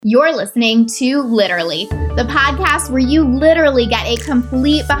You're listening to Literally, the podcast where you literally get a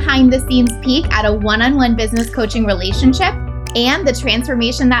complete behind-the-scenes peek at a one-on-one business coaching relationship and the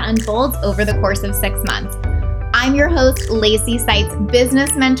transformation that unfolds over the course of 6 months. I'm your host, Lacey Seitz,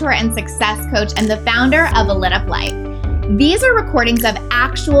 business mentor and success coach, and the founder of A Lit Up Life. These are recordings of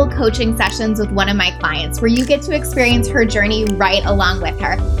actual coaching sessions with one of my clients where you get to experience her journey right along with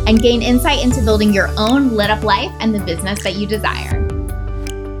her and gain insight into building your own lit up life and the business that you desire.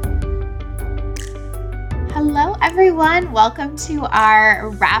 Hello, everyone. Welcome to our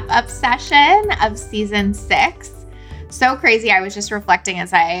wrap-up session of season 6. So crazy. I was just reflecting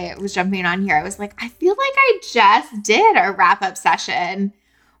as I was jumping on here. I was like, I feel like I just did a wrap-up session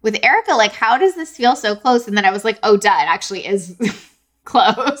with Erica. Like, how does this feel so close? And then I was like, oh, duh, it actually is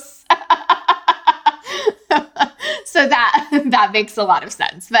close. So that makes a lot of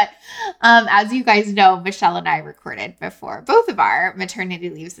sense. But as you guys know, Michelle and I recorded before both of our maternity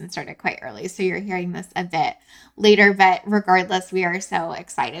leaves and started quite early. So you're hearing this a bit later. But regardless, we are so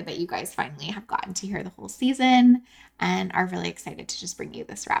excited that you guys finally have gotten to hear the whole season and are really excited to just bring you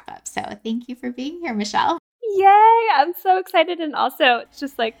this wrap up. So thank you for being here, Michelle. Yay! I'm so excited. And also, it's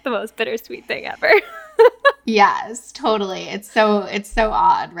just like the most bittersweet thing ever. Yes, totally. It's so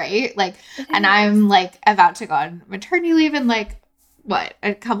odd, right? Like, and I'm like about to go on maternity leave in like, what,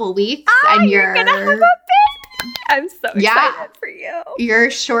 a couple weeks? And you're gonna have a baby. I'm so excited for you. You're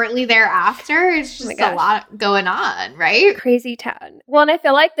shortly thereafter. It's just a lot going on, right? Crazy town. Well, and I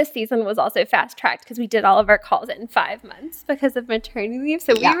feel like this season was also fast-tracked because we did all of our calls in 5 months because of maternity leave.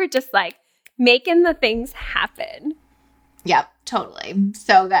 So we were just like making the things happen. Yep, totally.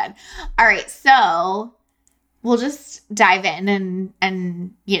 So good. All right, so we'll just dive in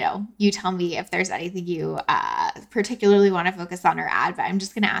and you tell me if there's anything you particularly want to focus on or add, but I'm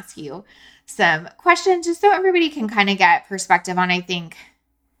just going to ask you some questions just so everybody can kind of get perspective on, I think,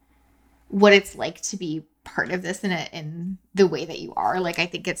 what it's like to be part of this in the way that you are. Like, I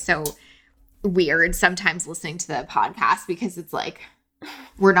think it's so weird sometimes listening to the podcast because it's like,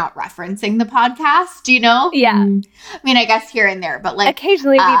 we're not referencing the podcast, you know? Yeah. I mean, I guess here and there, but like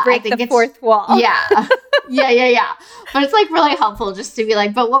occasionally we break the fourth wall. Yeah. Yeah. But it's like really helpful just to be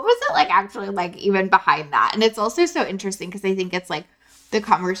like, but what was it like actually like even behind that? And it's also so interesting because I think it's like the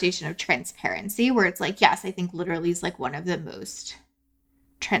conversation of transparency where it's like, yes, I think literally is like one of the most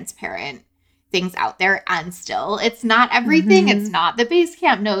transparent things out there. And still, it's not everything. It's not the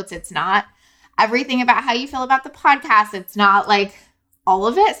Basecamp notes. It's not everything about how you feel about the podcast. It's not like all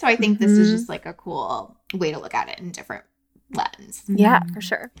of it. So I think this is just like a cool way to look at it in different lens. Yeah, for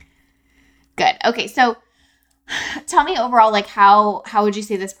sure. Good. Okay. So tell me overall, like how would you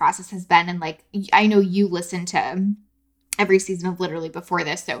say this process has been? And like, I know you listened to every season of Literally before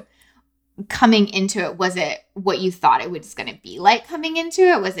this. So coming into it, was it what you thought it was going to be like coming into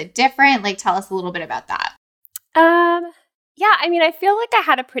it? Was it different? Like, tell us a little bit about that. Yeah, I mean, I feel like I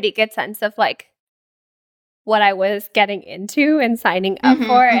had a pretty good sense of like what I was getting into and signing up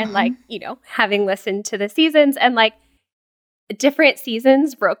for and like, having listened to the seasons and like different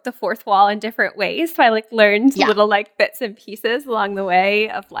seasons broke the fourth wall in different ways. So I like learned little like bits and pieces along the way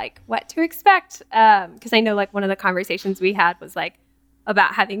of like what to expect. Because I know like one of the conversations we had was like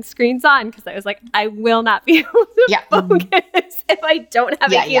about having screens on because I was like, I will not be able to focus if I don't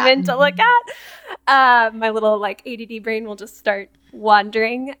have a human to look at. My little like ADD brain will just start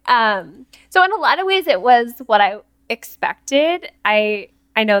wandering. So in a lot of ways, it was what I expected. I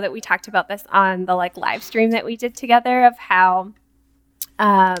know that we talked about this on the like live stream that we did together of how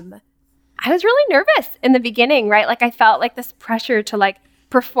I was really nervous in the beginning, right? Like I felt like this pressure to like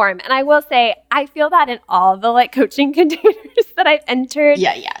perform. And I will say, I feel that in all the like coaching containers that I've entered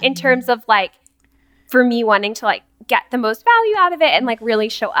in terms of like, for me wanting to like get the most value out of it and like really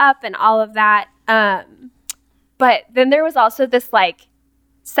show up and all of that. But then there was also this like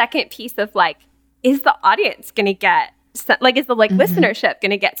second piece of like, is the audience going to get, like, is the like listenership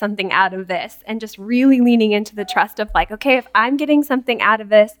going to get something out of this? And just really leaning into the trust of like, okay, if I'm getting something out of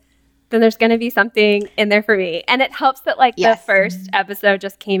this, then there's going to be something in there for me. And it helps that like the first episode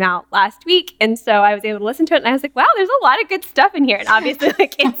just came out last week. And so I was able to listen to it and I was like, wow, there's a lot of good stuff in here. And obviously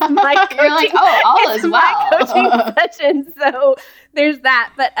like it's my coaching, like, all is well. Coaching session. So there's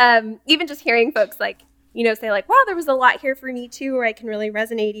that. But even just hearing folks like, say like, wow, there was a lot here for me too, where I can really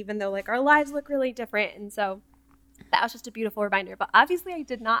resonate even though like our lives look really different. And so that was just a beautiful reminder. But obviously I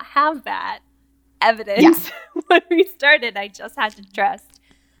did not have that evidence when we started. I just had to trust.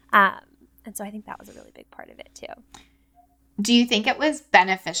 And so I think that was a really big part of it too. do you think it was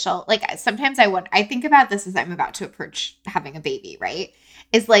beneficial? Like sometimes I think about this as I'm about to approach having a baby, right?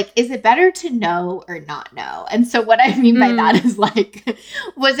 Is like, is it better to know or not know? And so what I mean by that is like,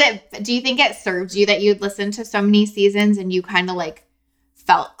 do you think it served you that you'd listened to so many seasons and you kind of like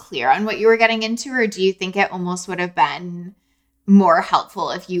felt clear on what you were getting into? Or do you think it almost would have been more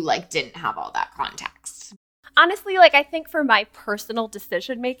helpful if you like didn't have all that context? Honestly, like I think for my personal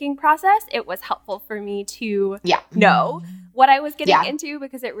decision-making process, it was helpful for me to know what I was getting into,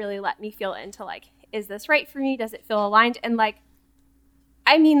 because it really let me feel into like, is this right for me? Does it feel aligned? And like,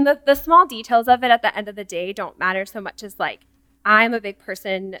 I mean, the small details of it at the end of the day don't matter so much as like, I'm a big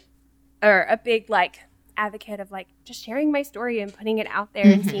person or a big like advocate of like just sharing my story and putting it out there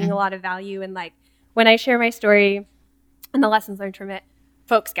and seeing a lot of value. And like when I share my story and the lessons learned from it,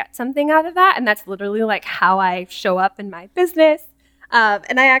 folks get something out of that. And that's literally like how I show up in my business.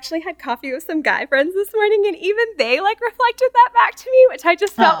 And I actually had coffee with some guy friends this morning, and even they like reflected that back to me, which I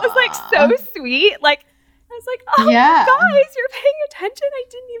just felt was like so sweet. Like I was like, oh, guys, you're paying attention. I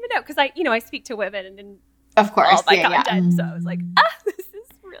didn't even know. Because I speak to women and of course, all my content. So I was like, this is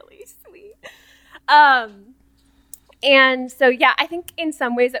really sweet. And so, yeah, I think in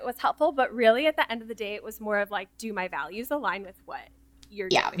some ways it was helpful, but really at the end of the day, it was more of like, do my values align with what you're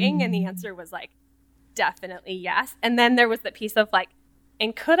doing? And the answer was like, definitely yes. And then there was the piece of like,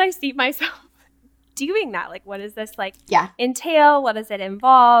 and could I see myself doing that? Like, what does this like entail? What does it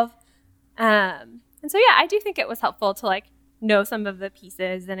involve? And so, yeah, I do think it was helpful to like know some of the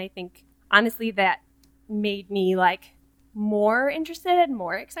pieces. And I think honestly that made me like more interested and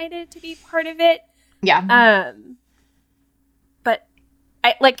more excited to be part of it. Yeah. But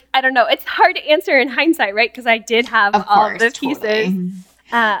I don't know. It's hard to answer in hindsight, right? Because I did have all the pieces. Totally.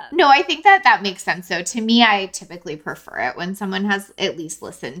 No, I think that makes sense. So to me, I typically prefer it when someone has at least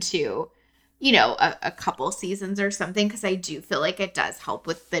listened to, a couple seasons or something, because I do feel like it does help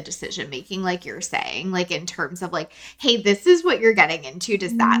with the decision making, like you're saying, like in terms of like, hey, this is what you're getting into.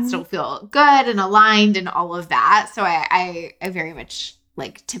 Does that still feel good and aligned and all of that? So I very much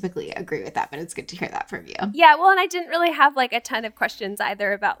like typically agree with that, but it's good to hear that from you. Yeah, well, and I didn't really have like a ton of questions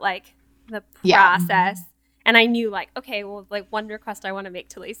either about like the process. And I knew like, okay, well, like one request I want to make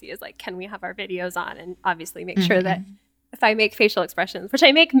to Lacey is like, can we have our videos on? And obviously make sure that if I make facial expressions, which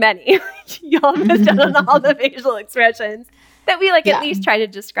I make many, y'all missed out on all the facial expressions, that we like at least try to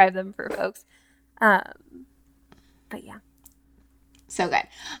describe them for folks. But yeah. So good. All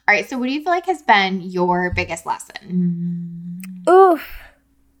right. So what do you feel like has been your biggest lesson? Oof.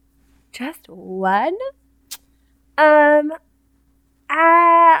 Just one?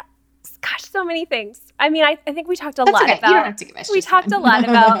 Gosh, so many things. I mean, I think we talked a lot about. You don't have to give us. We talked a lot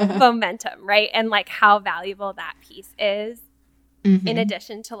about momentum, right? And like how valuable that piece is, in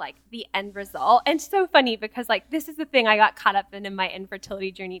addition to like the end result. And so funny because like this is the thing I got caught up in my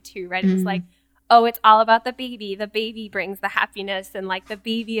infertility journey too, right? It was like, oh, it's all about the baby. The baby brings the happiness, and like the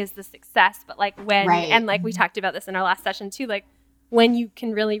baby is the success. But like when and like we talked about this in our last session too, like when you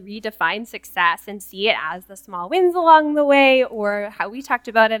can really redefine success and see it as the small wins along the way, or how we talked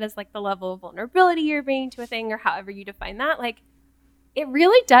about it as like the level of vulnerability you're bringing to a thing, or however you define that, like it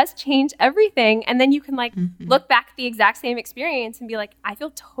really does change everything. And then you can like look back at the exact same experience and be like, I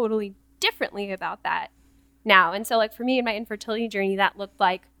feel totally differently about that now. And so like for me in my infertility journey, that looked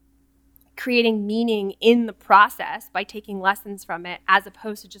like creating meaning in the process by taking lessons from it, as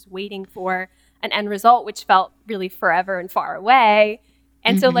opposed to just waiting for an end result, which felt really forever and far away.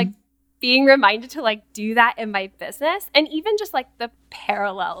 And so like being reminded to like do that in my business, and even just like the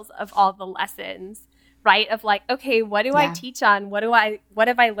parallels of all the lessons, right? Of like, okay, what do I teach on? What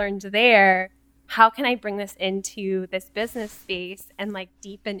have I learned there? How can I bring this into this business space and like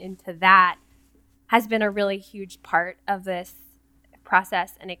deepen into that, has been a really huge part of this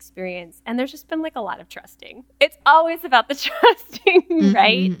process and experience. And there's just been like a lot of trusting. It's always about the trusting,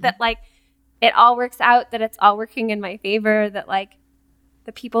 right? That like it all works out, that it's all working in my favor, that like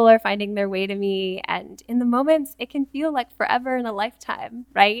the people are finding their way to me. And in the moments, it can feel like forever in a lifetime,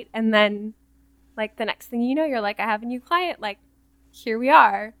 right? And then like the next thing you know, you're like, I have a new client. Like, here we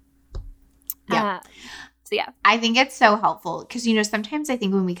are. Yeah. So yeah. I think it's so helpful because, sometimes I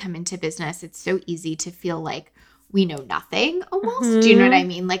think when we come into business, it's so easy to feel like we know nothing almost. Do you know what I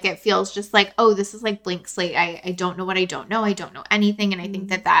mean? Like it feels just like, oh, this is like blank slate. I don't know what I don't know. I don't know anything. And I think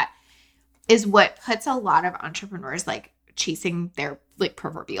that is what puts a lot of entrepreneurs like chasing their like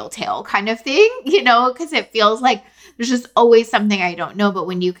proverbial tail kind of thing, because it feels like there's just always something I don't know. But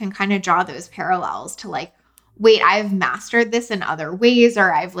when you can kind of draw those parallels to like, wait, I've mastered this in other ways,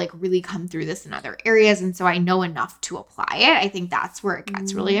 or I've like really come through this in other areas, and so I know enough to apply it. I think that's where it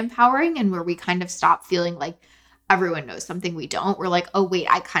gets really empowering, and where we kind of stop feeling like everyone knows something we don't, we're like, oh wait,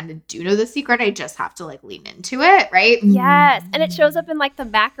 I kind of do know the secret. I just have to like lean into it, right? Yes. And it shows up in like the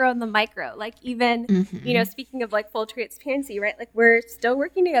macro and the micro. Like even, Mm-hmm. you know, speaking of like full transparency, right? Like we're still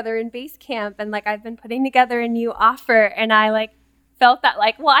working together in Basecamp, and like I've been putting together a new offer, and I like felt that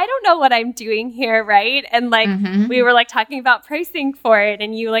like, well, I don't know what I'm doing here, right? And like we were like talking about pricing for it,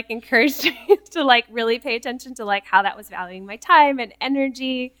 and you like encouraged me to like really pay attention to like how that was valuing my time and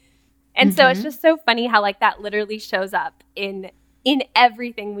energy. And so it's just so funny how like that literally shows up in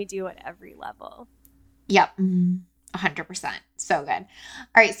everything we do at every level. Yep. 100%. So good. All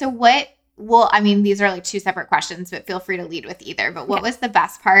right. So well, I mean, these are like two separate questions, but feel free to lead with either. But what was the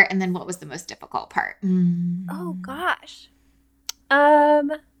best part? And then what was the most difficult part? Oh gosh. I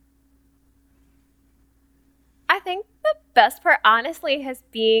think the best part honestly has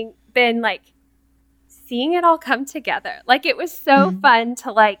been like seeing it all come together. Like it was so fun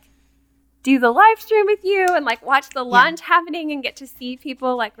to like do the live stream with you and like watch the launch happening and get to see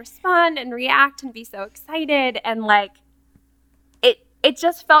people like respond and react and be so excited. And like it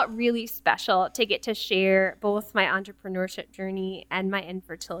just felt really special to get to share both my entrepreneurship journey and my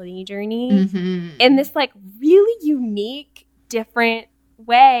infertility journey in this like really unique, different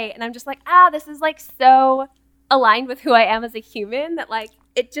way. And I'm just like, this is like so aligned with who I am as a human that like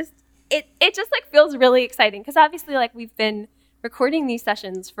it just like feels really exciting, because obviously like we've been recording these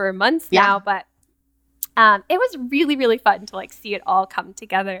sessions for months now, but it was really, really fun to like see it all come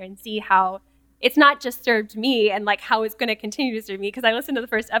together and see how it's not just served me and like how it's going to continue to serve me, because I listened to the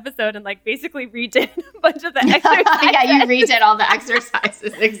first episode and like basically redid a bunch of the exercises. Yeah, you redid all the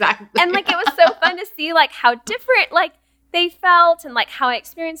exercises. Exactly. And like it was so fun to see like how different like they felt, and like how I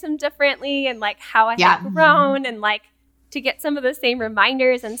experienced them differently, and like how I had grown, and like to get some of the same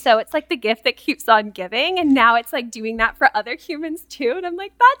reminders. And so it's like the gift that keeps on giving. And now it's like doing that for other humans too. And I'm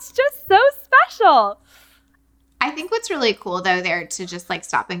like, that's just so special. I think what's really cool though there, to just like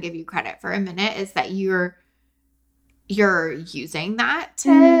stop and give you credit for a minute, is that you're using that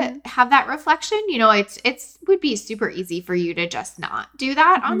to have that reflection. You know, it's would be super easy for you to just not do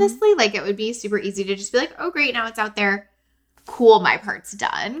that, honestly. Like it would be super easy to just be like, oh great, now it's out there. Cool, my part's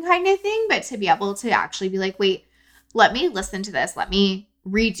done kind of thing. But to be able to actually be like, wait, let me listen to this. Let me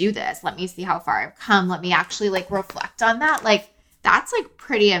redo this. Let me see how far I've come. Let me actually like reflect on that. Like that's like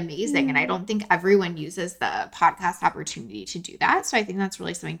pretty amazing. And I don't think everyone uses the podcast opportunity to do that. So I think that's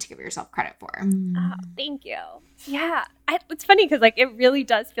really something to give yourself credit for. Oh, thank you. Yeah. It's funny because like it really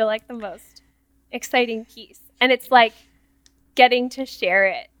does feel like the most exciting piece. And it's like getting to share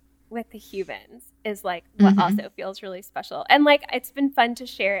it with the humans is like what also feels really special. And like it's been fun to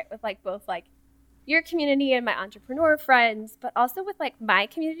share it with like both like your community and my entrepreneur friends, but also with like my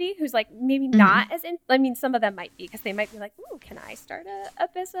community who's like maybe not as in, I mean, some of them might be, because they might be like, ooh, can I start a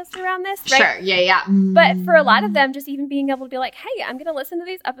business around this? Right? Sure. Yeah. But for a lot of them, just even being able to be like, hey, I'm going to listen to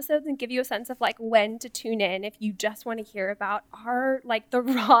these episodes and give you a sense of like when to tune in if you just want to hear about our like the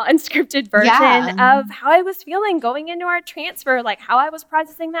raw unscripted version of how I was feeling going into our transfer, like how I was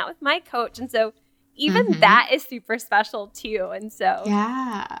processing that with my coach. And so even that is super special too. And so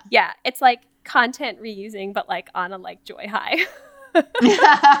yeah, it's like content reusing, but like on a like joy high.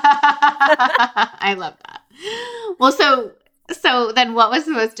 I love that. Well, so then what was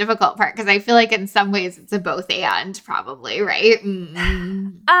the most difficult part? Because I feel like in some ways it's a both and probably, right?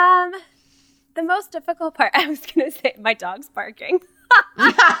 The most difficult part, I was going to say my dog's barking.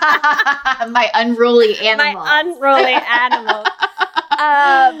 My unruly animal. My unruly animal.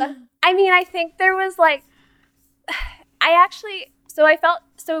 I mean, I think there was like, I felt,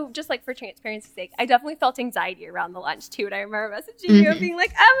 so just like for transparency's sake, I definitely felt anxiety around the launch too. And I remember messaging you and being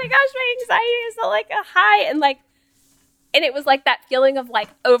like, oh my gosh, my anxiety is at like a high. And it was like that feeling of like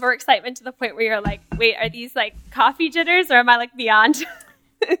overexcitement to the point where you're like, wait, are these like coffee jitters or am I like beyond?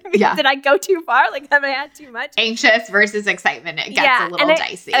 Did I go too far? Like, have I had too much? Anxious versus excitement. It gets a little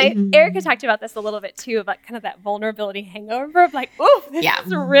dicey. Erica talked about this a little bit too, about kind of that vulnerability hangover of like, ooh, this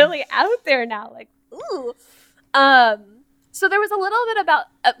is really out there now. Like, ooh. So there was a little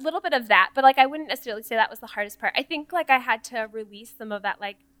bit of that, but like I wouldn't necessarily say that was the hardest part. I think like I had to release some of that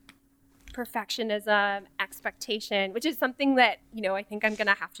like perfectionism, expectation, which is something that, you know, I think I'm going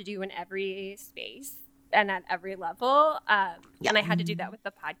to have to do in every space and at every level. And I had to do that with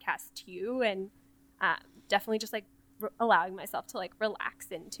the podcast too. And definitely just like allowing myself to like relax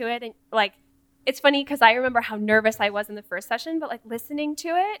into it. And like, it's funny because I remember how nervous I was in the first session, but like listening to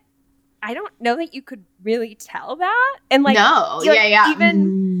it, I don't know that you could really tell that. And like, no,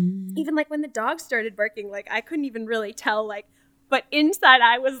 even like when the dog started barking, like I couldn't even really tell, like, but inside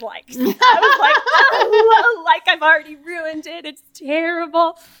I was like, oh, like I've already ruined it. It's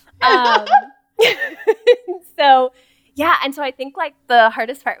terrible. So So yeah. And so I think like the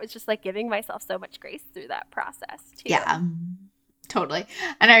hardest part was just like giving myself so much grace through that process too. Yeah, totally.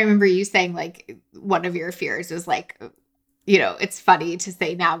 And I remember you saying like one of your fears was like, you know, it's funny to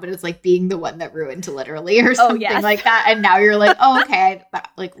say now, but it's like being the one that ruined literally or something like that. And now you're like, oh, okay,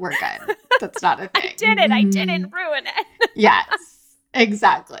 like we're good. That's not a thing. I didn't ruin it. Yes,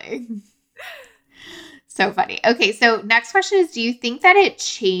 exactly. So funny. Okay, so next question is, do you think that it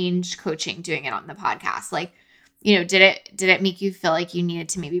changed coaching doing it on the podcast? Like, you know, did it make you feel like you needed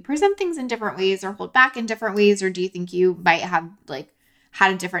to maybe present things in different ways or hold back in different ways? Or do you think you might have like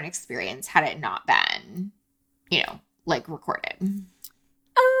had a different experience had it not been, you know, like recorded?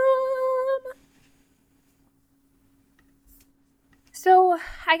 So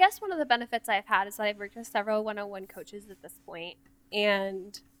I guess one of the benefits I've had is that I've worked with several one-on-one coaches at this point,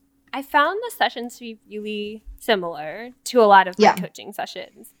 and I found the sessions to be really similar to a lot of my coaching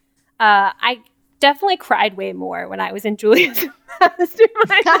sessions. I definitely cried way more when I was in Julia's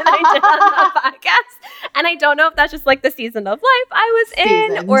mastermind than I did on the podcast. And I don't know if that's just like the season of life I was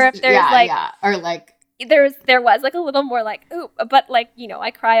in, or if there's or like there was like a little more like, ooh, but like, you know, I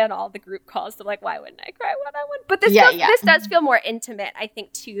cry on all the group calls. So like, why wouldn't I cry one-on-one? But this does feel more intimate, I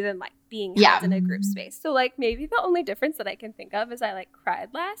think, too, than like being held in a group space. So like maybe the only difference that I can think of is I like cried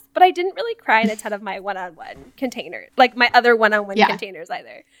less, but I didn't really cry in a ton of my one-on-one container, like my other one-on-one containers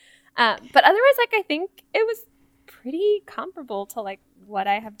either. But otherwise, like, I think it was pretty comparable to like what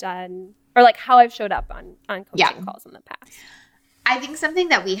I have done or like how I've showed up on coaching calls in the past. I think something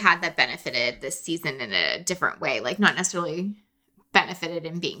that we had that benefited this season in a different way, like not necessarily benefited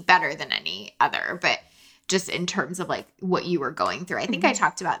in being better than any other, but just in terms of like what you were going through. I think I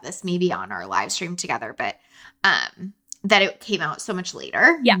talked about this maybe on our live stream together, but that it came out so much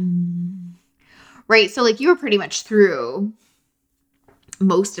later. Yeah. Right. So like you were pretty much through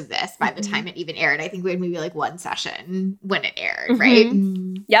most of this by the time it even aired. I think we had maybe like one session when it aired, right?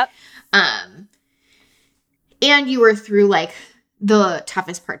 Yep. And you were through like the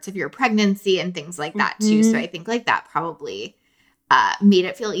toughest parts of your pregnancy and things like that too. So I think like that probably made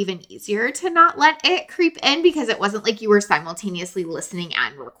it feel even easier to not let it creep in because it wasn't like you were simultaneously listening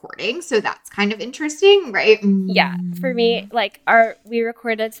and recording. So that's kind of interesting, right? Yeah. For me, like we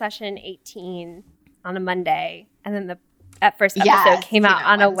recorded session 18 on a Monday, and then that first episode came out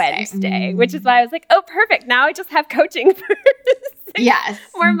on a Wednesday, which is why I was like, oh, perfect. Now I just have coaching for 6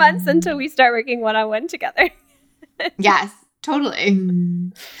 more months until we start working one-on-one together. Yes, totally.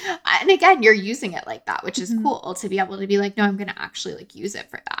 And again, you're using it like that, which is cool to be able to be like, no, I'm going to actually like use it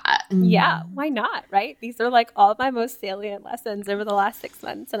for that. Yeah, why not, right? These are like all of my most salient lessons over the last 6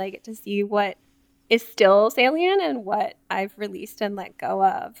 months, and I get to see what is still salient and what I've released and let go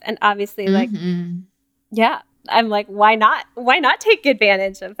of. And obviously, like, I'm like, why not? Why not take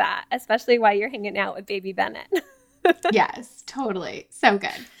advantage of that, especially while you're hanging out with baby Bennett? Yes, totally. So good.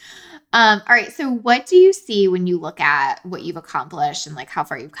 All right. So what do you see when you look at what you've accomplished and like how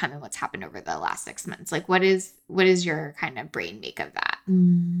far you've come and what's happened over the last 6 months? Like what is your kind of brain make of that?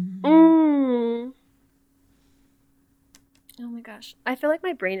 Oh my gosh. I feel like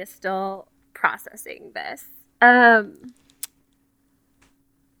my brain is still processing this.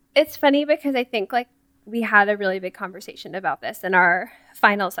 It's funny because I think like we had a really big conversation about this in our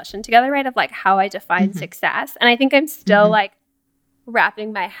final session together, right? Of like how I define success. And I think I'm still like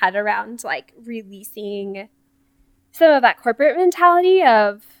wrapping my head around like releasing some of that corporate mentality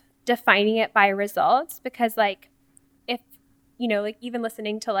of defining it by results, because like if, you know, like even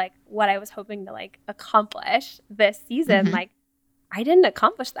listening to like what I was hoping to like accomplish this season, like I didn't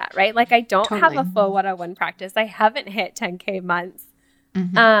accomplish that, right? Like I don't have a full one-on-one practice. I haven't hit 10K months.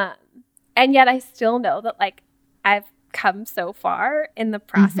 And yet I still know that like I've come so far in the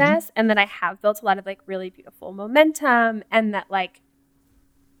process and that I have built a lot of like really beautiful momentum, and that like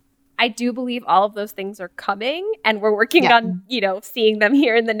I do believe all of those things are coming and we're working on, you know, seeing them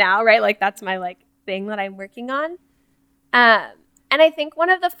here in the now, right? Like that's my like thing that I'm working on. And I think one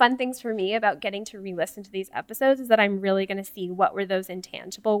of the fun things for me about getting to re-listen to these episodes is that I'm really going to see what were those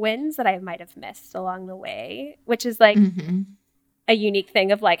intangible wins that I might have missed along the way, which is like a unique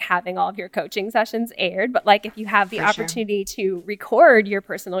thing of like having all of your coaching sessions aired. But like if you have the opportunity to record your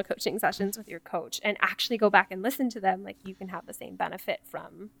personal coaching sessions with your coach and actually go back and listen to them, like you can have the same benefit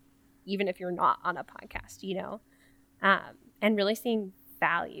from even if you're not on a podcast, you know, and really seeing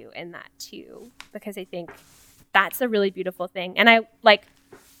value in that too, because I think that's a really beautiful thing. And I like,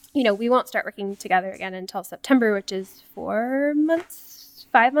 you know, we won't start working together again until September, which is 5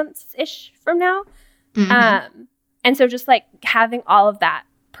 months-ish from now. And so just like having all of that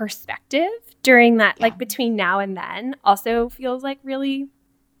perspective during that, like between now and then also feels like really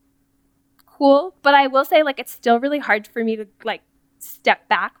cool. But I will say, like, it's still really hard for me to, like, step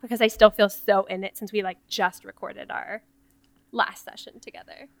back because I still feel so in it since we, like, just recorded our last session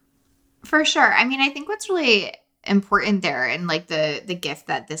together. For sure. I mean, I think what's really important there, and like the gift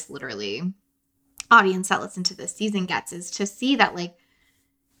that this literally audience that listen to this season gets, is to see that like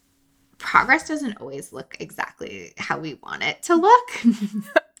progress doesn't always look exactly how we want it to look.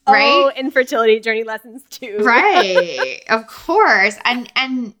 Right? Oh, infertility journey lessons too. Right. Of course.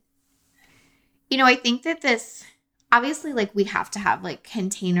 And you know, I think that this obviously, like, we have to have like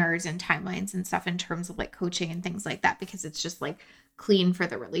containers and timelines and stuff in terms of like coaching and things like that, because it's just like clean for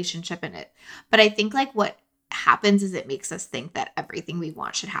the relationship in it. But I think like what happens is it makes us think that everything we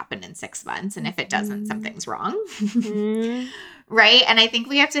want should happen in 6 months. And if it doesn't, something's wrong. Right. And I think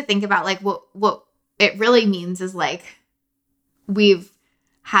we have to think about like what it really means is like, we've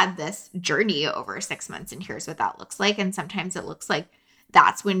had this journey over 6 months and here's what that looks like. And sometimes it looks like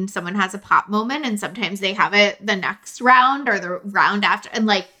that's when someone has a pop moment, and sometimes they have it the next round or the round after. And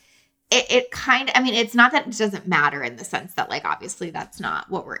like, it kind of, I mean, it's not that it doesn't matter in the sense that like, obviously that's not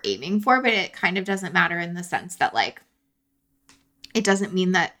what we're aiming for, but it kind of doesn't matter in the sense that like, it doesn't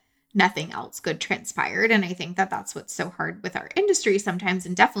mean that nothing else good transpired. And I think that that's what's so hard with our industry sometimes,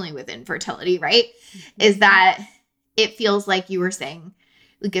 and definitely with infertility, right? Is that it feels like you were saying,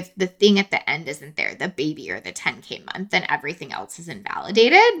 like, if the thing at the end isn't there, the baby or the 10K month, then everything else is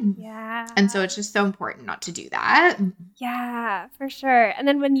invalidated. Yeah. And so it's just so important not to do that. Yeah, for sure. And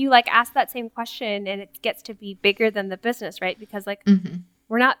then when you like ask that same question and it gets to be bigger than the business, right? Because like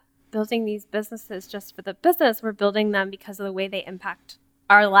we're not building these businesses just for the business. We're building them because of the way they impact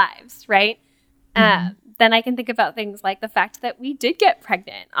our lives, right? Then I can think about things like the fact that we did get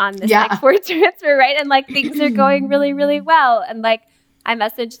pregnant on this like forward transfer, right? And like things are going really, really well. And like I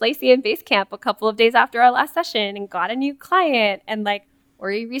messaged Lacey in Basecamp a couple of days after our last session and got a new client, and like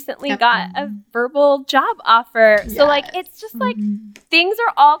Ori recently got a verbal job offer. So like it's just like things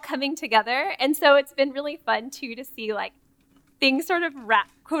are all coming together. And so it's been really fun too to see like things sort of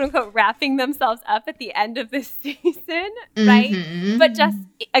quote unquote wrapping themselves up at the end of this season, right? But just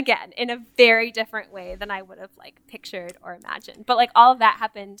again in a very different way than I would have like pictured or imagined. But like all of that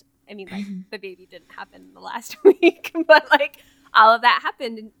happened. I mean, like the baby didn't happen in the last week, but like all of that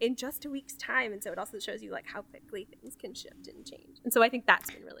happened in just a week's time. And so it also shows you like how quickly things can shift and change. And so I think that's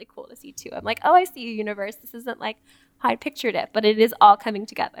been really cool to see too. I'm like, oh, I see you, universe. This isn't like how I pictured it, but it is all coming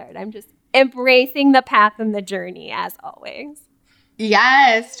together. And I'm just embracing the path and the journey as always.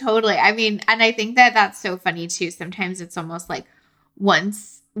 Yes, totally. I mean, and I think that that's so funny too. Sometimes it's almost like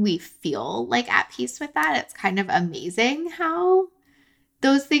once we feel like at peace with that, it's kind of amazing how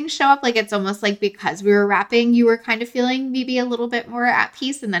those things show up. Like it's almost like because we were wrapping, you were kind of feeling maybe a little bit more at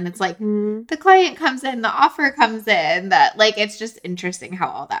peace. And then it's like the client comes in, the offer comes in, that like, it's just interesting how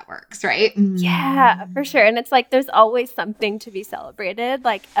all that works, right? Yeah, for sure. And it's like, there's always something to be celebrated,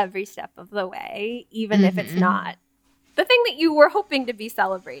 like every step of the way, even if it's not the thing that you were hoping to be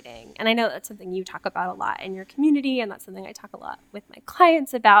celebrating. And I know that's something you talk about a lot in your community. And that's something I talk a lot with my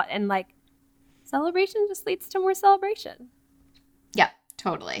clients about. And like celebration just leads to more celebration. Yeah.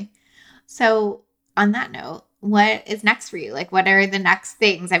 Totally. So on that note, what is next for you? Like, what are the next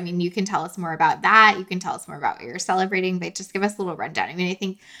things? I mean, you can tell us more about that. You can tell us more about what you're celebrating, but just give us a little rundown. I mean, I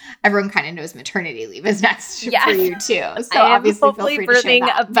think everyone kind of knows maternity leave is next for you too. So obviously feel free to share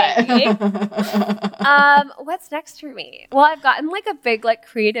that. What's next for me? Well, I've gotten like a big like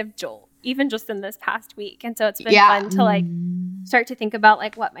creative jolt, even just in this past week. And so it's been fun to like start to think about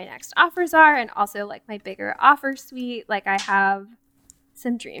like what my next offers are, and also like my bigger offer suite. Like I have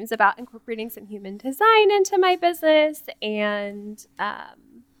some dreams about incorporating some human design into my business, and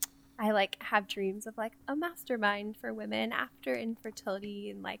I like have dreams of like a mastermind for women after infertility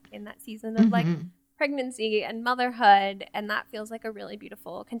and like in that season of like pregnancy and motherhood, and that feels like a really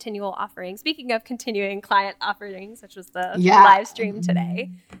beautiful continual offering. Speaking of continuing client offerings, which was the live stream today,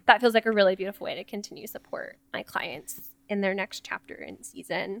 that feels like a really beautiful way to continue support my clients in their next chapter and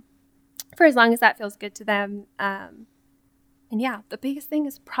season for as long as that feels good to them. And yeah, the biggest thing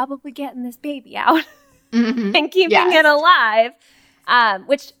is probably getting this baby out and keeping it alive,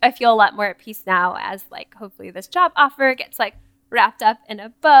 which I feel a lot more at peace now as like hopefully this job offer gets like wrapped up in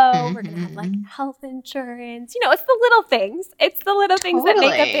a bow. We're going to have like health insurance. You know, it's the little things. It's the little things that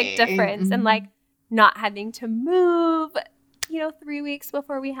make a big difference. And like not having to move, 3 weeks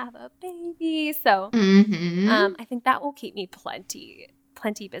before we have a baby. So I think that will keep me plenty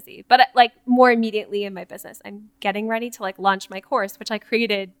busy. But like more immediately in my business, I'm getting ready to like launch my course, which I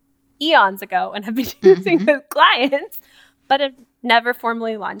created eons ago and have been using with clients, but have never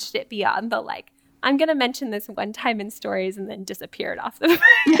formally launched it beyond the like I'm going to mention this one time in stories and then disappeared off the face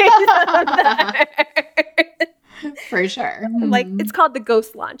of For sure. Like, it's called the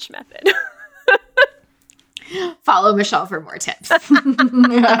ghost launch method. Follow Michelle for more tips.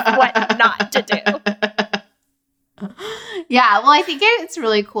 What not to do. Yeah, well, I think it's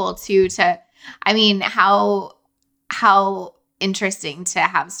really cool too how interesting to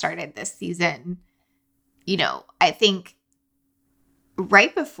have started this season. You know, I think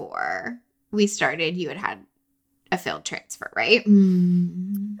right before we started, you had a field transfer, right?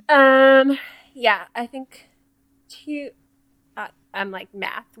 Yeah, I think I'm like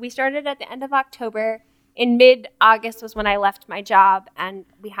math. We started at the end of October. In mid-August was when I left my job and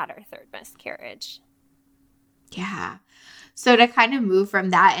we had our third miscarriage. Yeah. So to kind of move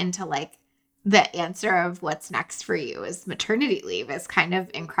from that into like the answer of what's next for you is maternity leave is kind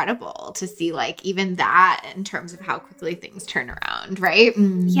of incredible to see, like, even that in terms of how quickly things turn around, right?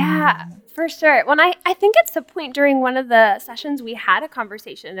 Yeah, for sure. When I think it's the point during one of the sessions we had a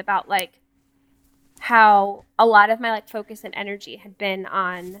conversation about like how a lot of my like focus and energy had been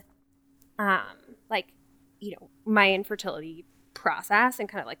on like, you know, my infertility process and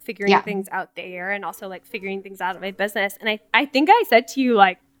kind of like figuring things out there and also like figuring things out in my business. And I think I said to you,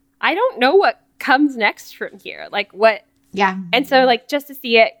 like, I don't know what comes next from here. Like what? Yeah. And so like just to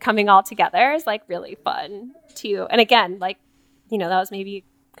see it coming all together is like really fun too. And again, like, you know, that was maybe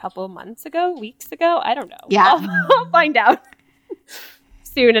a couple of months ago, weeks ago. I don't know. Yeah. I'll find out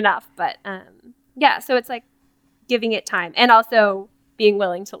soon enough. But yeah, so it's like giving it time and also being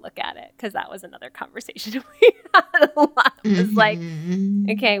willing to look at it, because that was another conversation we had a lot. It was like,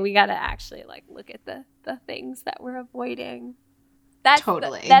 okay, we got to actually like look at the things that we're avoiding. That's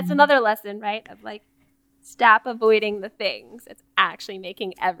another lesson, right? Of like, stop avoiding the things. It's actually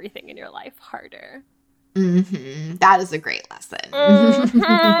making everything in your life harder. That is a great lesson.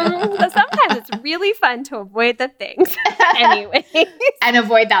 But sometimes it's really fun to avoid the things anyway. And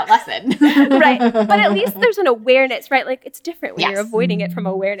avoid that lesson. Right. But at least there's an awareness, right? Like it's different when you're avoiding it from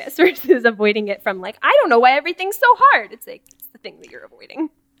awareness versus avoiding it from like, I don't know why everything's so hard. It's like, it's the thing that you're avoiding.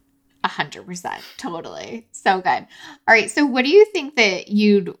 100%. Totally. So good. All right. So what do you think that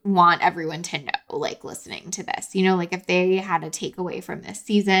you'd want everyone to know, like listening to this? You know, like if they had a takeaway from this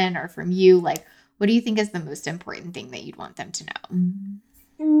season or from you, like what do you think is the most important thing that you'd want them to know?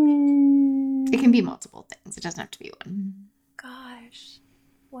 It can be multiple things. It doesn't have to be one. Gosh,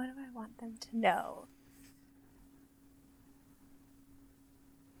 what do I want them to know?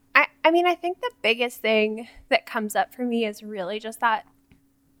 I mean, I think the biggest thing that comes up for me is really just that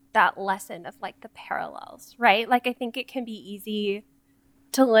lesson of like the parallels, right? Like I think it can be easy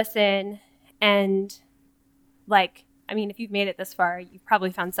to listen and like, I mean, if you've made it this far, you've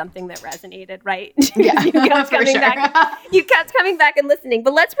probably found something that resonated, right? Yeah, you kept coming back and listening.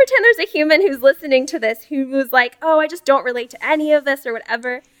 But let's pretend there's a human who's listening to this who was like, oh, I just don't relate to any of this or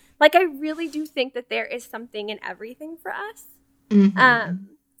whatever. Like, I really do think that there is something in everything for us.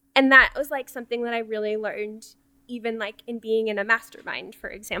 And that was like something that I really learned even like in being in a mastermind, for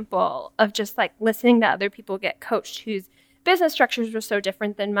example, of just like listening to other people get coached whose business structures were so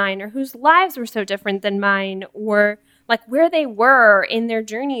different than mine or whose lives were so different than mine, or like where they were in their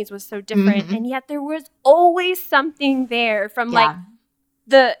journeys was so different. And yet there was always something there from like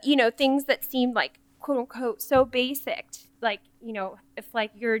the, you know, things that seemed like quote unquote so basic. Like, you know, if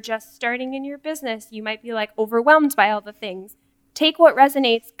like you're just starting in your business, you might be like overwhelmed by all the things. Take what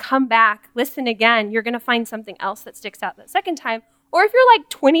resonates, come back, listen again. You're going to find something else that sticks out that second time. Or if you're like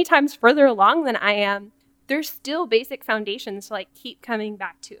 20 times further along than I am, there's still basic foundations to like keep coming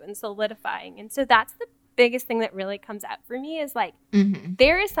back to and solidifying. And so that's the biggest thing that really comes out for me is like,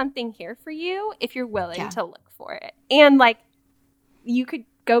 there is something here for you if you're willing to look for it. And like, you could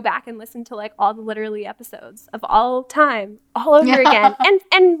go back and listen to like all the literally episodes of all time all over again.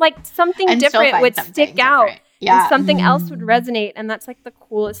 And like something different would stick out. And something else would resonate. And that's like the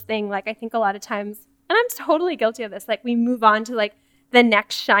coolest thing. Like I think a lot of times, and I'm totally guilty of this, like we move on to like the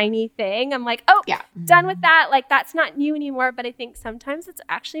next shiny thing. I'm like, oh, done with that. Like that's not new anymore. But I think sometimes it's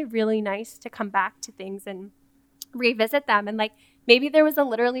actually really nice to come back to things and revisit them. And like maybe there was a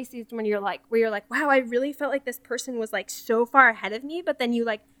literally season when you're like, wow, I really felt like this person was like so far ahead of me. But then you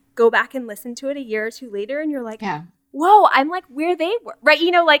like go back and listen to it a year or two later and you're like, whoa, I'm like where they were. Right. You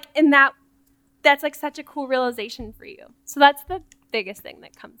know, like in that's like such a cool realization for you. So that's the biggest thing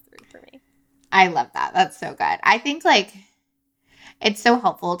that comes through for me. I love that. That's so good. I think like it's so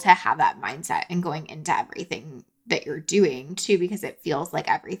helpful to have that mindset and going into everything that you're doing too, because it feels like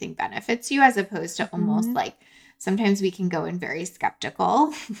everything benefits you as opposed to almost like sometimes we can go in very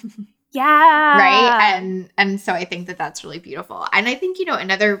skeptical Yeah. Right. And so I think that that's really beautiful. And I think,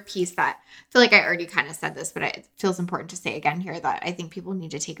 another piece that I feel like I already kind of said this, but it feels important to say again here that I think people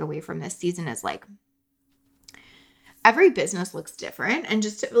need to take away from this season is like, every business looks different. And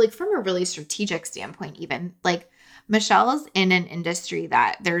just like from a really strategic standpoint, even like Michelle's in an industry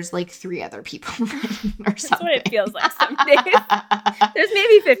that there's like 3 other people in or something. That's what it feels like some days. There's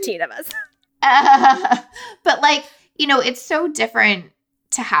maybe 15 of us. But like, it's so different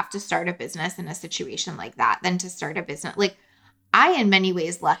to have to start a business in a situation like that than to start a business. Like I, in many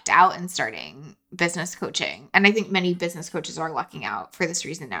ways, lucked out in starting business coaching. And I think many business coaches are lucking out for this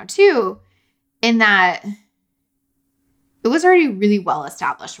reason now too, in that it was already really well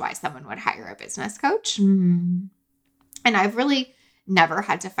established why someone would hire a business coach. And I've really never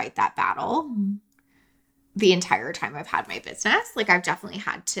had to fight that battle the entire time I've had my business. Like I've definitely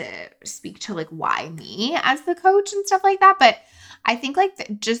had to speak to like why me as the coach and stuff like that. But I think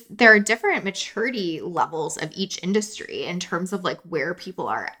like just there are different maturity levels of each industry in terms of like where people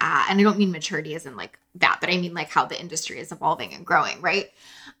are at. And I don't mean maturity as in like that, but I mean like how the industry is evolving and growing, right?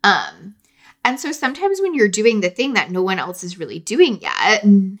 And so sometimes when you're doing the thing that no one else is really doing yet,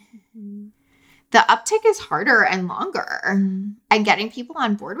 the uptick is harder and longer. And getting people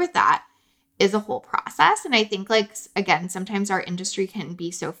on board with that is a whole process. And I think like, again, sometimes our industry can be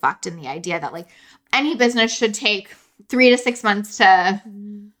so fucked in the idea that like any business should take 3 to 6 months to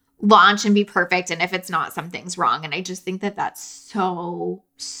launch and be perfect. And if it's not, something's wrong. And I just think that that's so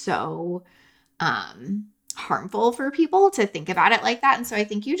harmful for people to think about it like that. And so I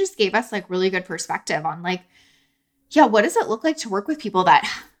think you just gave us like really good perspective on like, yeah, what does it look like to work with people that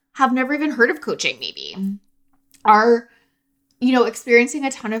have never even heard of coaching, maybe are, experiencing a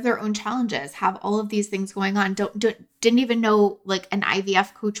ton of their own challenges, have all of these things going on, didn't even know like an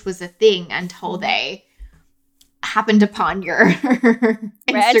IVF coach was a thing until they happened upon your Instagram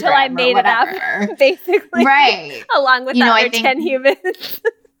until I made it up, basically. Right. Along with other 10 humans.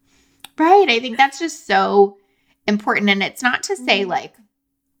 Right. I think that's just so important. And it's not to say like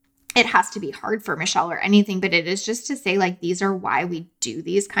it has to be hard for Michelle or anything, but it is just to say like these are why we do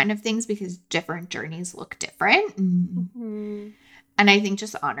these kind of things, because different journeys look different. And I think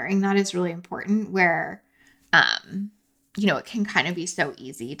just honoring that is really important where, it can kind of be so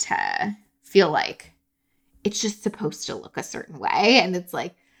easy to feel like it's just supposed to look a certain way. And it's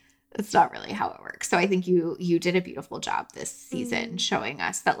like, it's not really how it works. So I think you did a beautiful job this season showing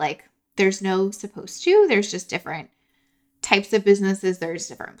us that like, there's no supposed to, there's just different types of businesses. There's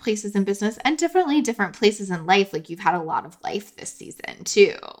different places in business and different places in life. Like you've had a lot of life this season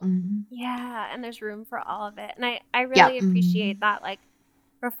too. Yeah. And there's room for all of it. And I really appreciate that like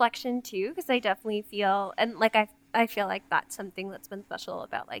reflection too, because I definitely feel, and like I feel like that's something that's been special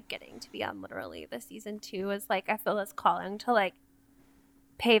about like getting to be on Literally this season too, is like I feel this calling to like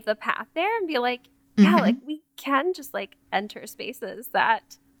pave the path there and be like, yeah, like we can just like enter spaces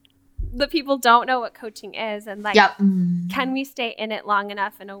that the people don't know what coaching is, and like can we stay in it long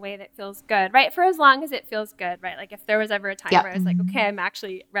enough in a way that feels good, right? For as long as it feels good, right? Like if there was ever a time where I was like, okay, I'm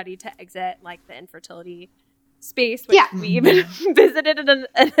actually ready to exit like the infertility space, which we even visited in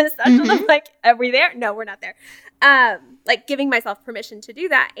a session. I'm like, are we there? No, we're not there. Like giving myself permission to do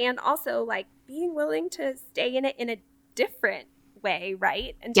that, and also like being willing to stay in it in a different way,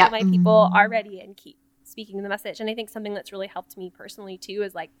 right? Until my people are ready and keep speaking the message. And I think something that's really helped me personally too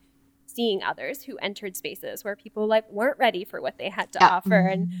is like seeing others who entered spaces where people like weren't ready for what they had to offer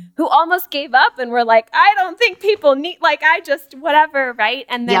and who almost gave up and were like, I don't think people need, like, I just whatever, right?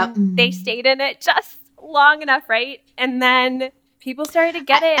 And then they stayed in it just long enough, right? And then people started to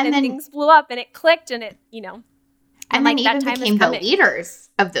get it and then things blew up and it clicked and it, and then even became the leaders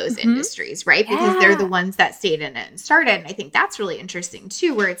of those industries, right? Because they're the ones that stayed in it and started. And I think that's really interesting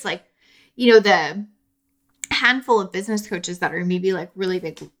too, where it's like, the handful of business coaches that are maybe like really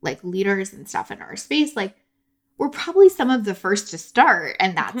big like leaders and stuff in our space, like we're probably some of the first to start,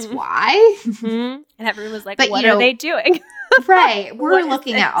 and that's why. And everyone was like, but, what are they doing? Right. We're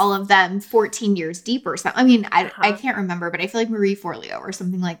looking at all of them 14 years deep or something. I mean, I can't remember, but I feel like Marie Forleo or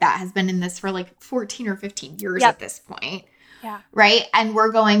something like that has been in this for like 14 or 15 years at this point. Yeah. Right. And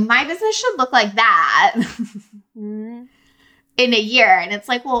we're going, my business should look like that in a year. And it's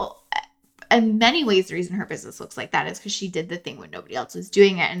like, well, in many ways, the reason her business looks like that is because she did the thing when nobody else was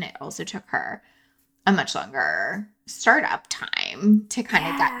doing it. And it also took her a much longer startup time to kind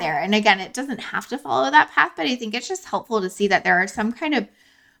of get there. And again, it doesn't have to follow that path, but I think it's just helpful to see that there are some kind of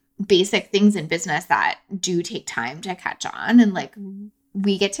basic things in business that do take time to catch on. And like,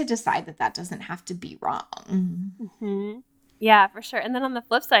 we get to decide that that doesn't have to be wrong. Yeah, for sure. And then on the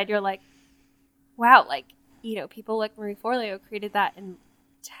flip side, you're like, wow, like, people like Marie Forleo created that in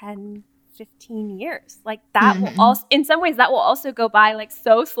 10, 15 years. Like that will also, in some ways, that will also go by like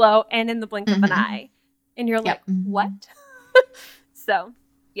so slow and in the blink of an eye. And you're like, what? So,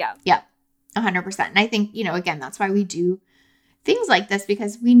 yeah. Yep. 100%. And I think, again, that's why we do things like this,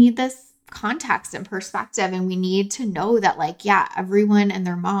 because we need this context and perspective, and we need to know that like, yeah, everyone and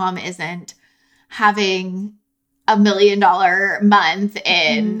their mom isn't having $1 million month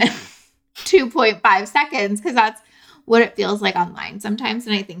in 2.5 seconds, because that's what it feels like online sometimes.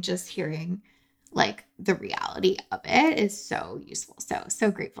 And I think just hearing like the reality of it is so useful. So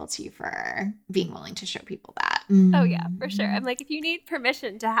grateful to you for being willing to show people that. Oh yeah, for sure. I'm like, if you need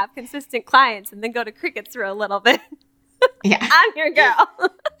permission to have consistent clients and then go to Crickets for a little bit, yeah, I'm your girl.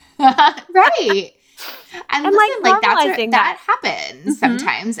 Right. And listen, like that happens Mm-hmm.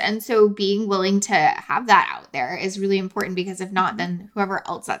 sometimes. And so being willing to have that out there is really important, because if not, then whoever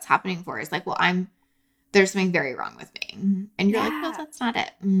else that's happening for is like, well, there's something very wrong with me. And you're like, no, that's not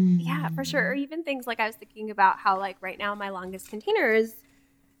it. Yeah, for sure. Or even things like I was thinking about how like right now my longest container is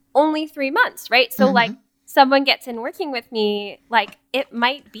only 3 months, right? So like someone gets in working with me, like it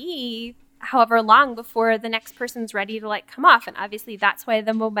might be however long before the next person's ready to like come off. And obviously that's why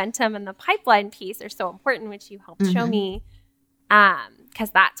the momentum and the pipeline piece are so important, which you helped show me. Because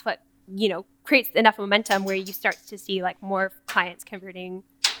that's what, creates enough momentum where you start to see like more clients converting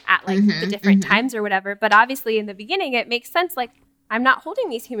at like the different times or whatever. But obviously in the beginning, it makes sense. Like I'm not holding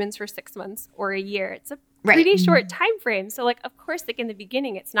these humans for 6 months or a year. It's a pretty short time frame. So like, of course, like in the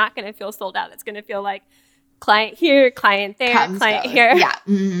beginning, it's not going to feel sold out. It's going to feel like client here, client there, client here. Yeah.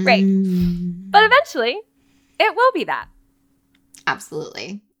 Right. But eventually it will be that.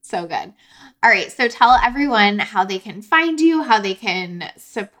 Absolutely. So good. All right. So tell everyone how they can find you, how they can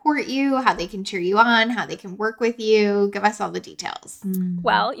support you, how they can cheer you on, how they can work with you. Give us all the details.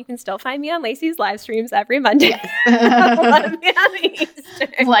 Well, you can still find me on Lacey's live streams every Monday. Yes. 1 p.m.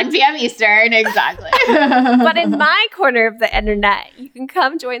 Eastern. 1 p.m. Eastern. Exactly. But in my corner of the internet, you can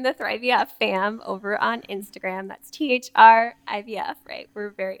come join the Thrive IVF fam over on Instagram. That's THR IVF, right?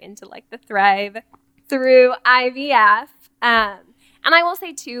 We're very into like the Thrive through IVF. And I will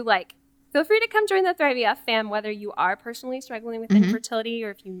say too, like, feel free to come join the Thrive IVF fam, whether you are personally struggling with infertility,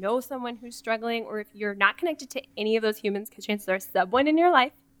 or if you know someone who's struggling, or if you're not connected to any of those humans, because chances are someone in your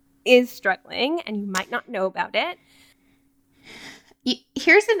life is struggling and you might not know about it.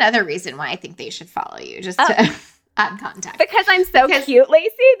 Here's another reason why I think they should follow you, just to add context. Because I'm so cute,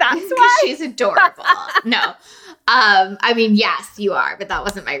 Lacey. That's why. She's adorable. No. I mean, yes, you are, but that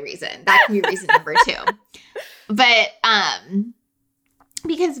wasn't my reason. That can be reason number 2. But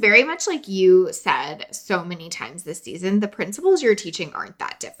because very much like you said so many times this season, the principles you're teaching aren't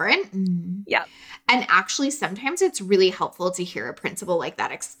that different. Yeah. And actually, sometimes it's really helpful to hear a principle like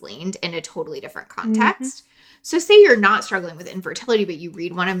that explained in a totally different context. So say you're not struggling with infertility, but you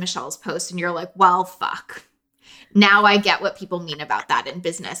read one of Michelle's posts and you're like, well, fuck. Now I get what people mean about that in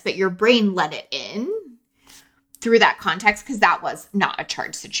business. But your brain let it in through that context because that was not a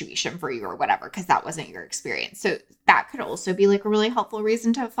charged situation for you or whatever, because that wasn't your experience. So that could also be like a really helpful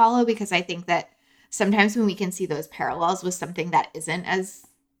reason to follow, because I think that sometimes when we can see those parallels with something that isn't as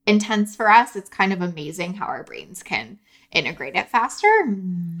intense for us, it's kind of amazing how our brains can integrate it faster.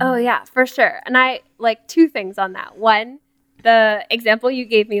 Oh, yeah, for sure. And I like 2 things on that. One, the example you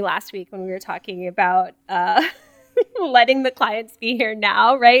gave me last week when we were talking about letting the clients be here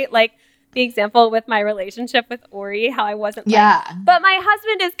now, right? Like, the example with my relationship with Ori, how I wasn't like, but my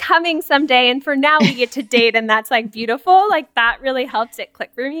husband is coming someday and for now we get to date and that's like beautiful. Like that really helped it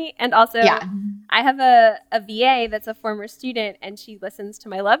click for me. And also I have a VA that's a former student and she listens to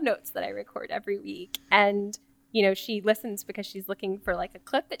my love notes that I record every week. And, she listens because she's looking for like a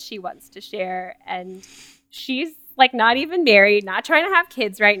clip that she wants to share. And she's like not even married, not trying to have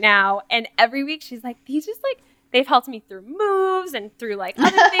kids right now. And every week she's like, these just like, they've helped me through moves and through like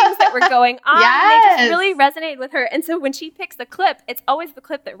other things that were going on. Yes. And they just really resonated with her. And so when she picks a clip, it's always the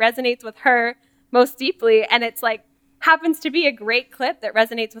clip that resonates with her most deeply. And it's like happens to be a great clip that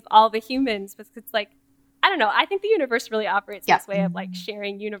resonates with all the humans because it's like, I don't know. I think the universe really operates this way of like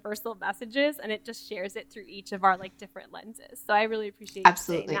sharing universal messages, and it just shares it through each of our like different lenses. So I really appreciate you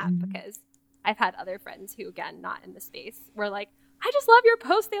saying that, because I've had other friends who, again, not in the space, were like, I just love your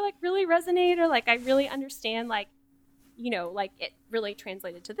posts. They like really resonate, or like I really understand like, like it really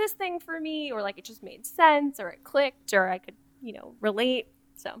translated to this thing for me, or like it just made sense, or it clicked, or I could, relate.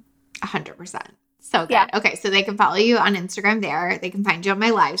 So 100%. So good. Yeah. Okay, so they can follow you on Instagram there. They can find you on my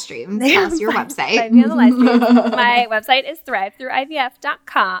live stream. Tell us your website. Find me on the live stream. My website is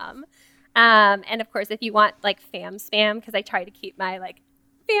thrivethroughivf.com. And of course, if you want like fam spam, because I try to keep my like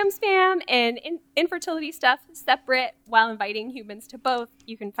spam and infertility stuff separate while inviting humans to both,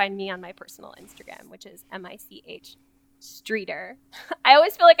 you can find me on my personal Instagram, which is MICH Streeter. I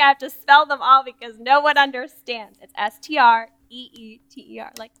always feel like I have to spell them all because no one understands. It's STREETER,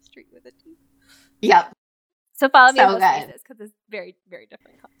 like street with a T. Yep. So follow me on those places because it's very, very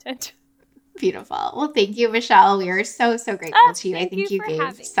different content. Beautiful. Well, thank you, Michelle. We are so grateful to you. I think you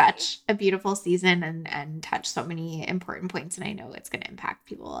gave such a beautiful season and touched so many important points. And I know it's going to impact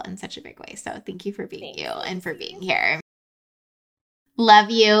people in such a big way. So thank you for being you and for being here. Love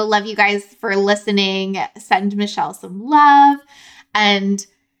you. Love you guys for listening. Send Michelle some love. And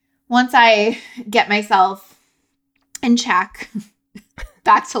once I get myself in check,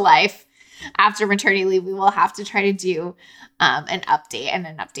 back to life, after maternity leave, we will have to try to do an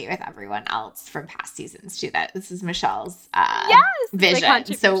update with everyone else from past seasons too. That this is Michelle's vision.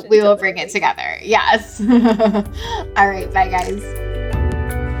 So we will bring it together. Yes. All right. Bye, guys.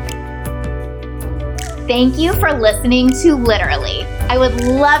 Thank you for listening to Literally. I would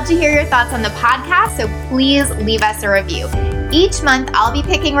love to hear your thoughts on the podcast, so please leave us a review. Each month, I'll be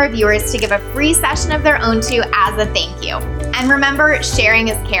picking reviewers to give a free session of their own to as a thank you. And remember, sharing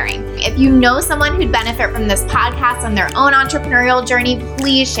is caring. If you know someone who'd benefit from this podcast on their own entrepreneurial journey,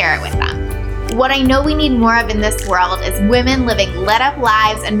 please share it with them. What I know we need more of in this world is women living lit up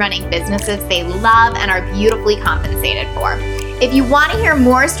lives and running businesses they love and are beautifully compensated for. If you want to hear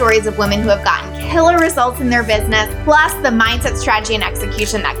more stories of women who have gotten killer results in their business, plus the mindset, strategy, and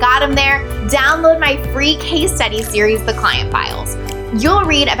execution that got them there, download my free case study series, The Client Files. You'll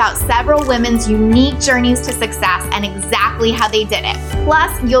read about several women's unique journeys to success and exactly how they did it.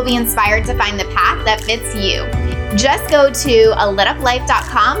 Plus, you'll be inspired to find the path that fits you. Just go to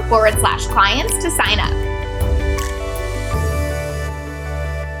alituplife.com/clients to sign up.